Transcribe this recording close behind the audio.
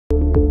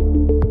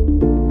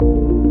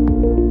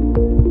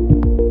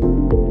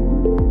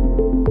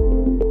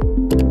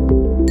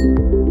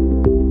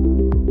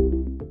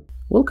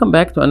welcome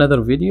back to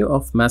another video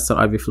of Master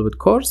IV Fluid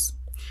course.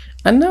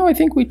 And now I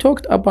think we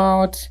talked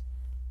about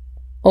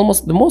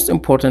almost the most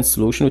important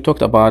solution. We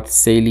talked about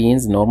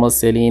salines, normal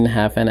saline,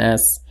 half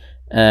NS,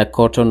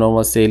 quarter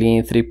normal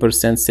saline,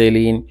 3%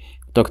 saline.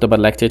 We talked about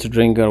lactated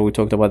ringer, we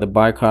talked about the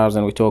bicarbs,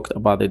 and we talked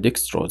about the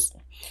dextrose.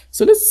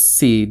 So let's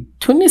see,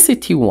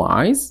 tonicity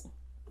wise,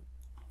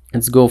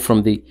 let's go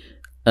from the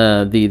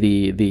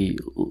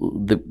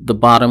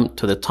bottom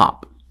to the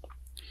top.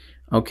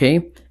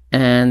 Okay,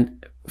 and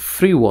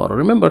free water,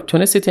 remember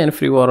tonicity and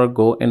free water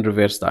go in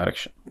reverse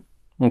direction.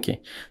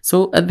 Okay,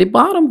 so at the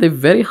bottom, the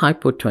very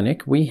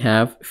hypotonic, we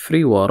have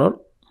free water,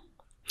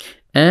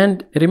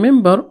 and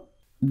remember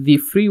the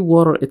free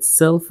water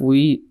itself,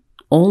 we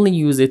only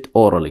use it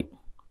orally.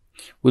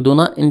 We do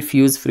not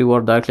infuse free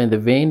water directly in the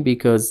vein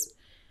because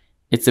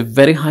it's a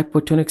very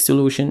hypotonic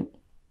solution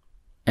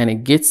and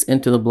it gets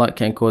into the blood,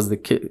 can cause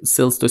the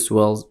cells to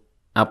swell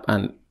up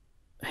and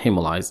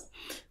hemolyze.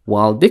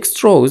 While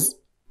dextrose,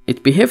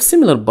 it behaves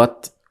similar,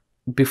 but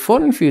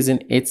before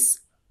infusing, it's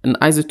an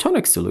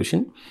isotonic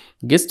solution,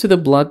 gets to the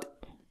blood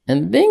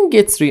and then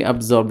gets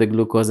reabsorbed the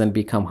glucose and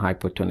become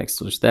hypotonic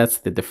solution. That's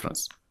the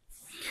difference.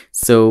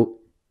 So,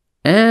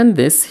 and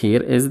this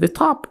here is the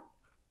top.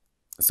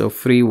 So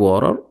free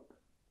water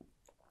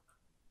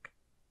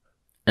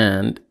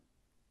and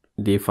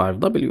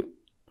D5W.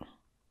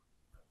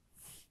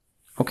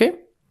 Okay,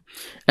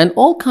 and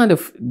all kind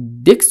of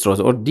dextrose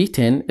or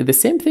D10, the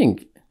same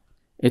thing.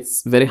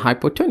 It's very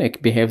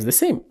hypotonic, behaves the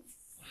same.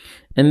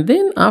 And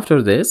then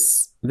after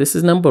this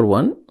is number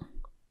one.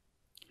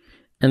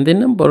 And then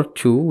number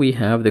two, we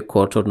have the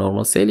quarter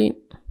normal saline.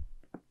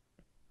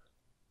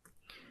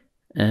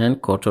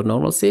 And quarter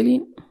normal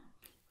saline,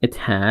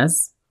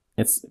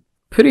 it's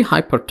pretty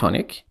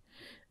hypertonic.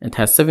 It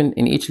has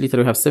in each liter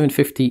you have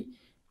 750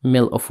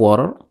 ml of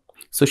water.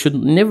 So should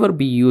never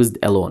be used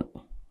alone.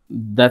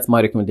 That's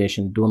my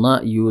recommendation. Do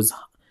not use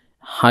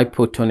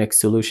hypotonic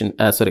solution,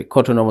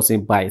 quarter normal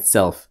saline by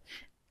itself,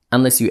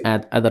 unless you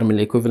add other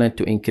milliequivalent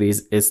to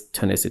increase its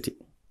tonicity.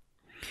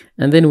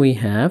 And then we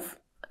have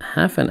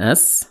half an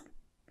S.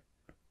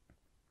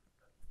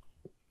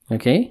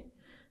 Okay,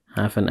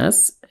 half an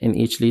S. In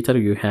each liter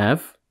you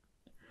have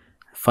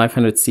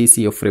 500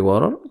 cc of free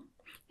water.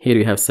 Here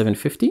you have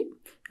 750,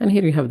 and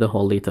here you have the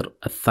whole liter,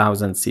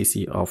 1000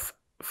 cc of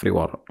free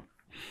water.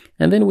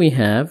 And then we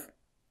have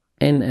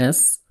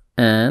NS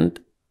and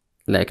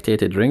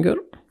lactated ringer.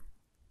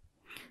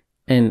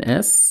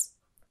 NS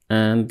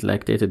and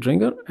lactated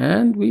ringer,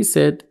 and we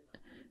said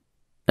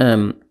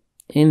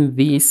in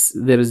these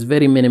there is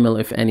very minimal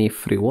if any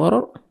free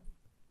water,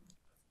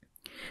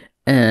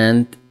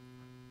 and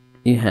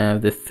you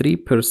have the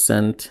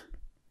 3%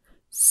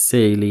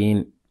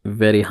 saline,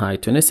 very high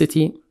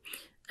tonicity,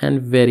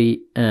 and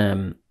very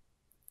there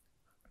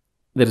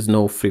is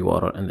no free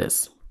water in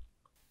this.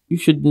 You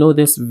should know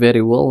this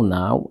very well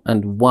now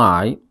and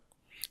why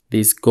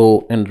these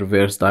go in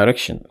reverse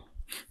direction.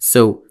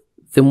 So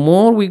the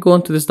more we go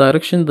into this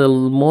direction, the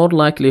more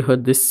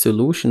likelihood this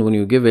solution, when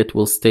you give it,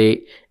 will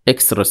stay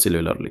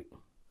extracellularly.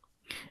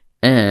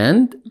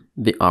 And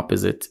the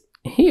opposite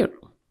here.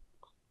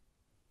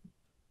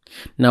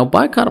 Now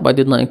bicarb, I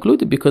did not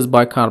include it because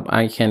bicarb,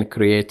 I can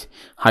create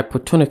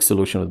hypotonic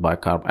solution with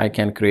bicarb. I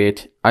can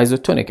create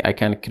isotonic. I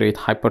can create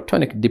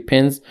hypertonic.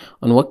 Depends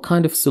on what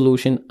kind of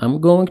solution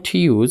I'm going to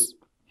use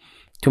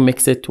to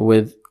mix it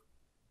with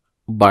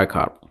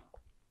bicarb.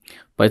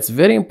 But it's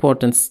very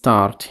important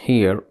start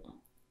here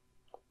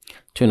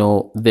to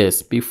know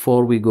this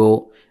before we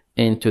go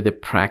into the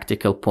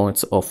practical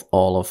points of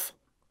all of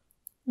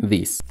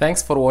these.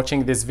 Thanks for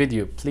watching this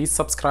video. Please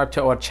subscribe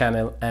to our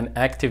channel and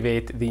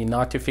activate the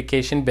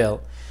notification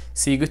bell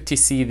so you get to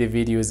see the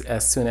videos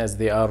as soon as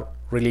they are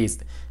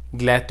released.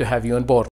 Glad to have you on board.